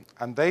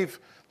 and they've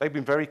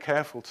been very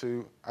careful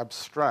to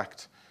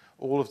abstract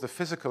all of the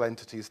physical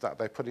entities that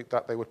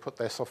they would put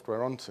their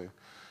software onto,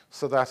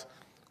 so that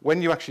when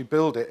you actually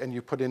build it and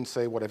you put in,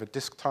 say, whatever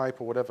disk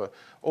type or whatever,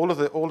 all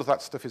of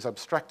that stuff is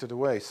abstracted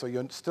away. So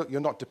you're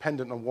not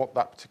dependent on what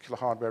that particular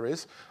hardware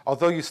is.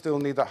 Although you still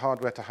need that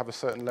hardware to have a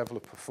certain level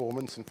of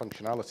performance and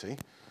functionality,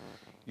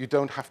 you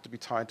don't have to be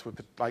tied to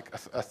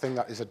a thing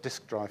that is a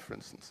disk drive, for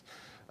instance.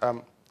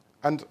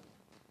 And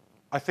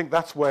I think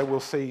that's where we'll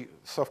see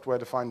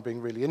software-defined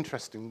being really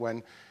interesting,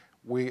 when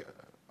we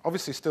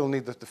obviously still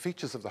need the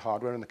features of the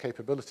hardware and the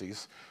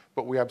capabilities,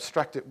 but we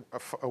abstract it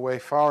away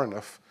far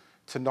enough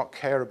to not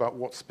care about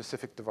what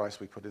specific device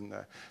we put in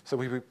there. So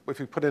if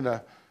we put in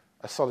a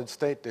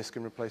solid-state disk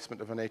in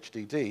replacement of an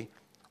HDD,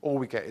 all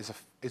we get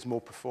is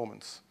more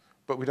performance,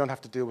 but we don't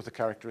have to deal with the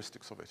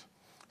characteristics of it.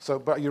 So,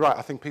 but you're right,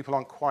 I think people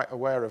aren't quite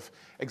aware of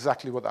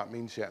exactly what that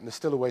means yet, and there's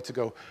still a way to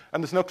go.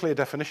 And there's no clear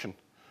definition.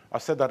 I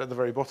said that at the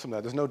very bottom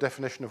there. There's no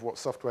definition of what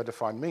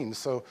software-defined means,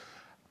 so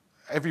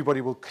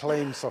everybody will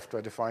claim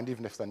software-defined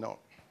even if they're not.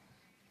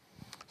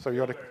 So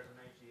you ought to...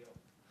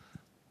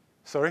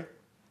 Sorry?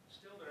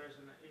 Still there is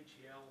an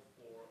HEL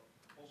for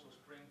also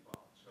spring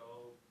part,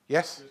 so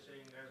Yes? you're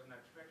saying there's an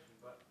abstraction,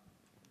 but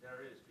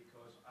there is,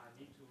 because I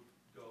need to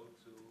go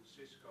to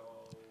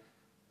Cisco,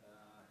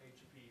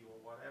 HP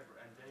or whatever,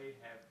 and they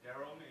have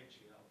their own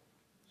HEL,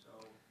 so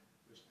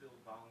we're still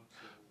bound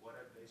to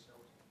whatever they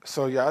sell to.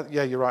 So yeah,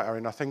 you're right,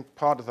 Aaron. I think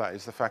part of that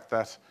is the fact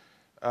that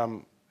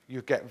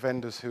you get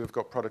vendors who have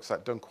got products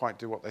that don't quite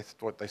do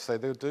what they say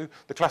they'll do.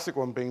 The classic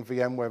one being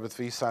VMware with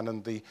vSAN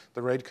and the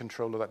RAID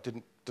controller that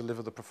didn't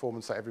deliver the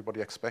performance that everybody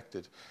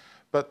expected.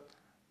 But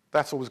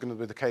that's always going to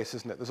be the case,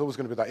 isn't it? There's always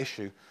going to be that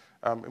issue.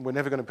 We're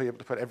never going to be able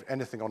to put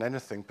anything on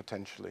anything,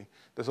 potentially.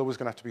 There's always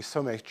going to have to be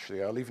some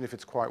HCL, even if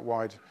it's quite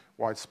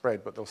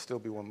widespread, but there'll still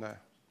be one there.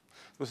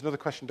 There was another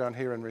question down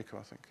here, Enrico,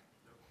 I think.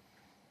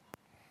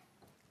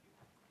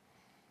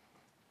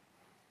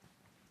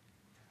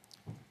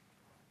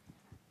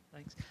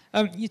 Thanks.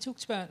 You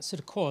talked about sort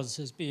of quads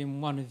as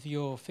being one of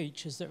your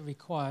features that are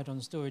required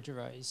on storage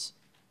arrays,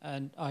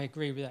 and I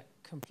agree with that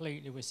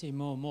completely. We're seeing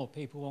more and more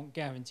people want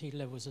guaranteed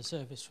levels of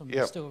service from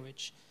the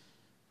storage.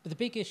 But the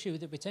big issue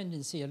that we tend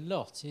to see a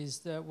lot is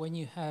that when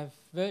you have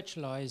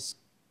virtualized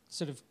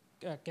sort of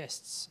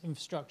guests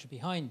infrastructure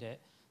behind it,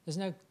 there's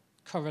no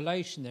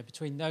correlation there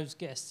between those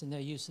guests and their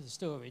use of the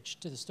storage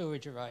to the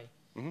storage array.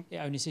 Mm-hmm. It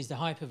only sees the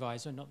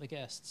hypervisor, not the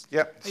guests.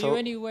 Yep. Are you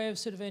any aware of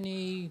sort of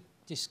any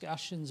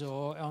discussions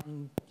or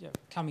on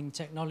coming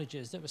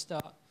technologies that will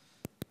start,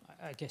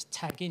 I guess,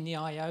 tagging the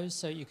IOs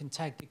so you can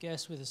tag the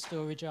guest with a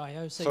storage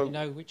IO so you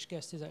know which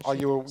guest is actually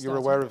you're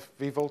aware of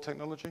vVol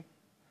technology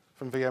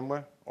from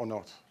VMware or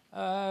not?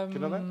 Do you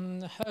know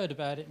that? Heard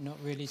about it, not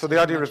really. So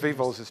the idea of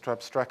vVols is to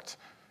abstract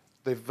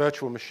the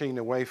virtual machine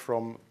away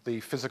from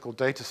the physical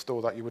data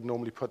store that you would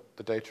normally put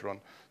the data on.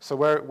 So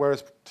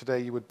whereas today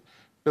you would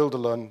build a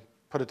LUN,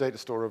 put a data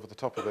store over the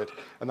top of it,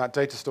 and that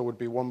data store would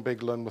be one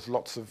big LUN with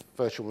lots of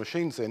virtual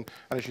machines in,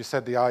 and as you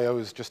said, the I/O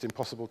is just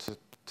impossible to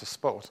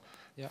spot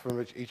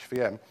from each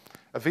VM.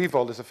 A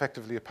vVol is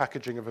effectively a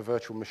packaging of a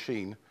virtual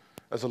machine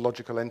as a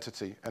logical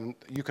entity, and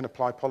you can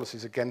apply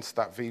policies against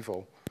that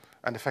vVol,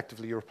 and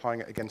effectively you're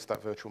applying it against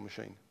that virtual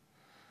machine.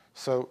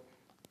 So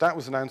that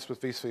was announced with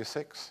vSphere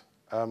 6.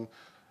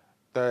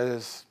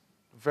 There's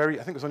I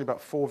think there's only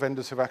about 4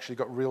 vendors who've actually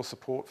got real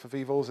support for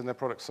vVols in their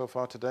products so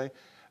far today.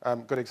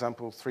 Good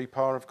example,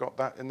 3PAR have got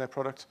that in their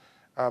product.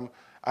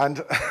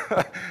 And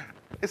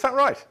is that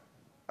right?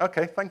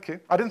 Okay, thank you.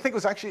 I didn't think it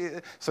was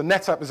actually, so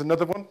NetApp is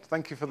another one.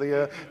 Thank you for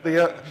the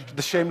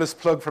shameless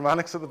plug from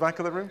Alex at the back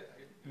of the room.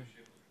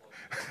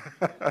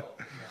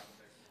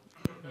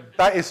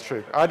 That is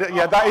true.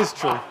 Yeah, that is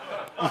true.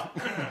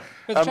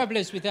 But the trouble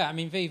is with that, I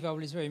mean,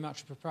 vVol is very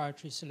much a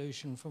proprietary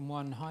solution from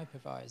one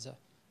hypervisor.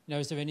 You know,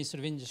 is there any sort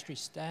of industry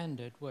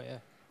standard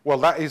where... Well,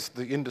 that is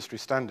the industry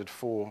standard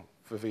for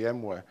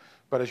VMware.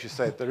 But as you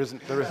said, there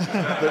isn't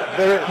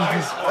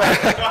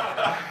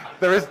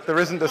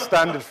a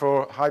standard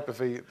for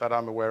Hyper-V that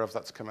I'm aware of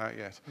that's come out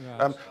yet.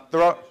 Right.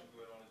 There are.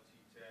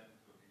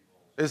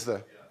 Is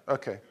there?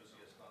 Okay.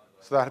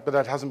 So but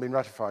that hasn't been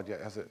ratified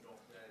yet, has it?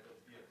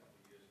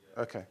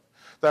 Okay.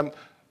 Then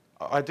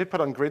I did put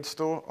on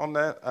GridStore on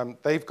there.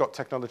 They've got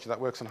technology that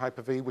works on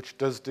Hyper-V, which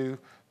does do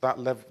that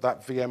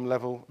VM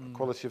level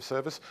quality of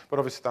service, but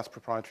obviously that's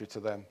proprietary to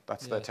them.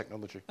 That's their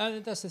technology.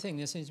 That's the thing.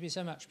 There seems to be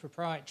so much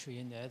proprietary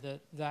in there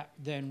that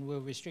then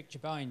will restrict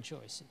your buying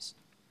choices.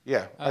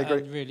 Yeah, I agree.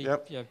 And really,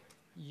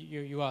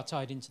 you are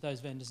tied into those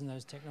vendors and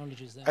those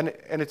technologies then.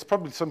 And it's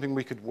probably something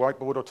we could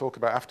whiteboard or talk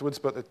about afterwards,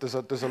 but there's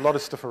a lot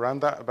of stuff around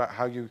that about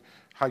how you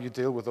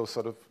deal with those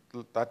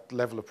that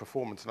level of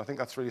performance, and I think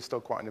that's really still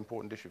quite an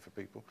important issue for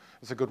people.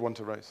 It's a good one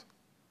to raise.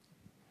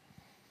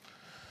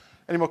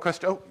 Any more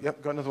questions? Oh,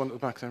 yep, got another one at the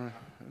back there,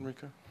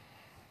 Enrico.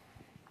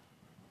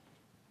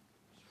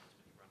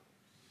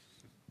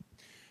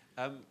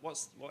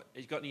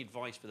 You got any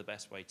advice for the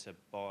best way to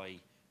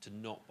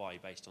not buy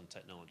based on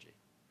technology?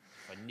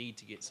 If I need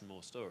to get some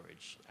more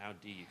storage, how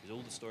do you? Because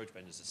all the storage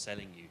vendors are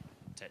selling you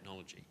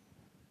technology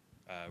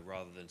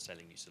rather than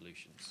selling you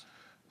solutions.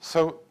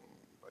 So,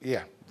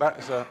 yeah,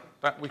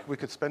 we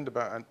could spend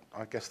about,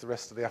 I guess, the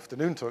rest of the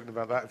afternoon talking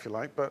about that, if you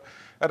like. But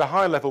at a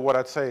high level, what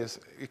I'd say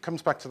is it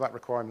comes back to that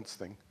requirements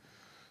thing.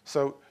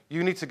 So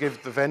you need to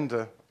give the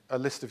vendor a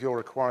list of your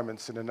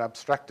requirements in an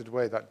abstracted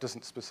way that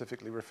doesn't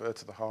specifically refer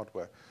to the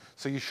hardware.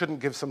 So you shouldn't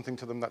give something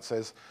to them that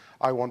says,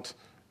 I want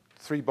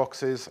 3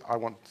 boxes, I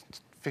want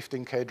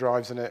 15K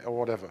drives in it, or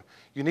whatever.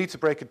 You need to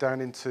break it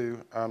down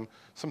into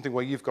something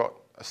where you've got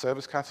a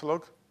service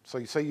catalog. So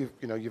you say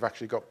you've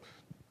actually got,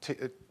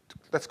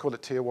 let's call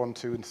it tier 1,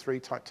 2, and 3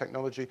 type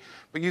technology,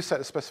 but you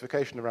set a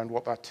specification around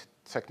what that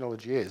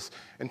technology is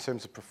in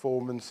terms of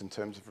performance, in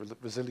terms of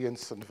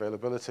resilience and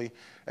availability,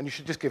 and you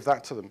should just give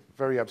that to them,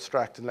 very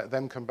abstract, and let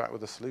them come back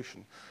with a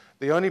solution.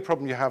 The only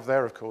problem you have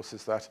there, of course,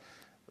 is that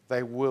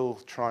they will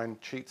try and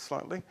cheat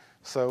slightly.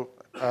 So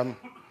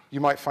you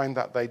might find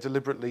that they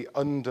deliberately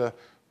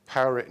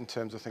underpower it in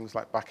terms of things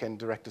like back-end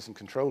directors and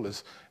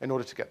controllers in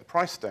order to get the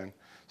price down.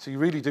 So you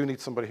really do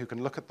need somebody who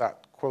can look at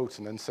that quote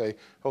and then say,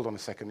 hold on a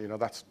second,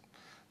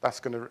 that's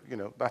going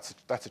to,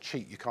 that's a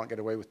cheat. You can't get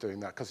away with doing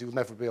that because you'll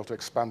never be able to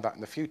expand that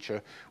in the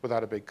future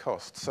without a big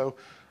cost. So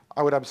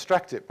I would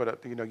abstract it,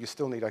 but you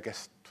still need, I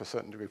guess, to a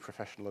certain degree,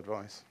 professional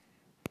advice.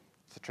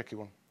 It's a tricky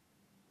one.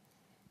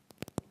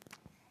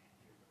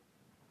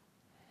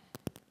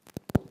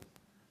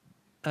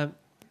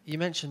 You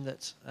mentioned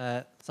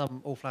that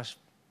some all-flash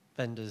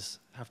vendors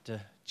have to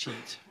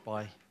cheat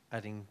by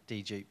adding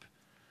dedupe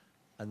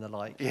and the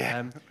like.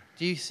 Yeah.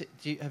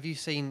 Have you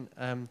seen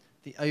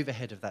the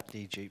overhead of that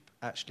dedupe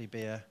actually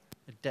be a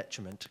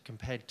detriment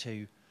compared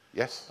to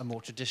Yes. a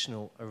more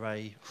traditional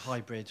array,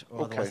 hybrid,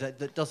 or otherwise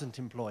that doesn't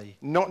employ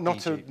Not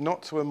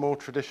dedupe? to a more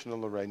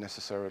traditional array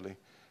necessarily,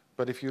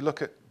 but if you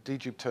look at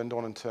dedupe turned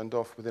on and turned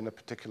off within a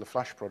particular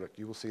flash product,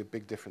 you will see a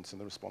big difference in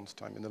the response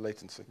time, in the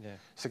latency. Yeah.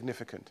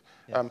 Significant.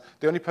 Yeah.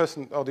 The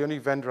only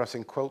vendor I've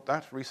seen quote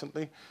that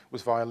recently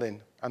was Violin,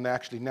 and they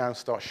actually now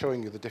start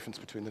showing you the difference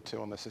between the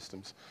two on their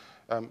systems.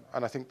 And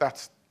I think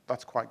that's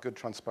quite good,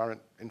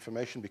 transparent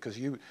information, because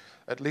you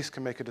at least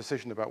can make a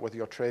decision about whether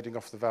you're trading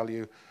off the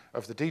value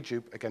of the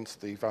dedupe against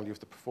the value of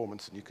the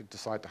performance, and you could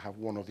decide to have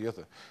one or the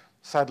other.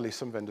 Sadly,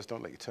 some vendors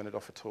don't let you turn it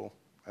off at all,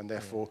 and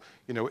therefore,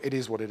 it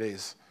is what it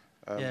is.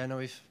 Yeah, no,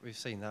 we've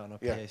seen that on a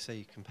Yeah.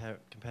 PAC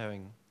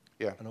comparing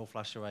an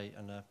all-flash array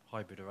and a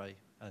hybrid array,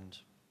 and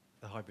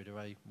the hybrid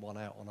array won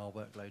out on our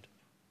workload.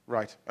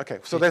 Right. Okay.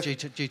 So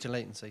due to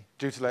latency.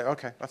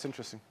 Okay, that's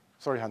interesting.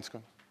 Sorry, Hans. Go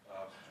on.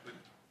 But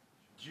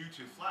due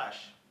to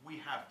flash, we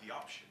have the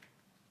option,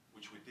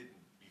 which we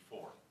didn't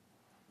before.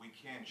 We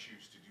can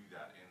choose to do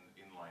that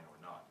in inline or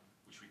not,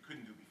 which we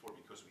couldn't do before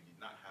because we did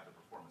not have the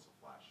performance of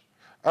flash.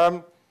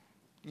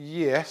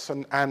 Yes,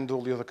 and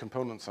all the other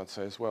components, I'd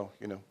say as well.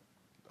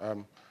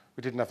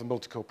 We didn't have the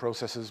multi-core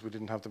processors. We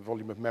didn't have the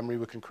volume of memory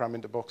we can cram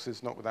into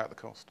boxes, not without the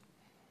cost.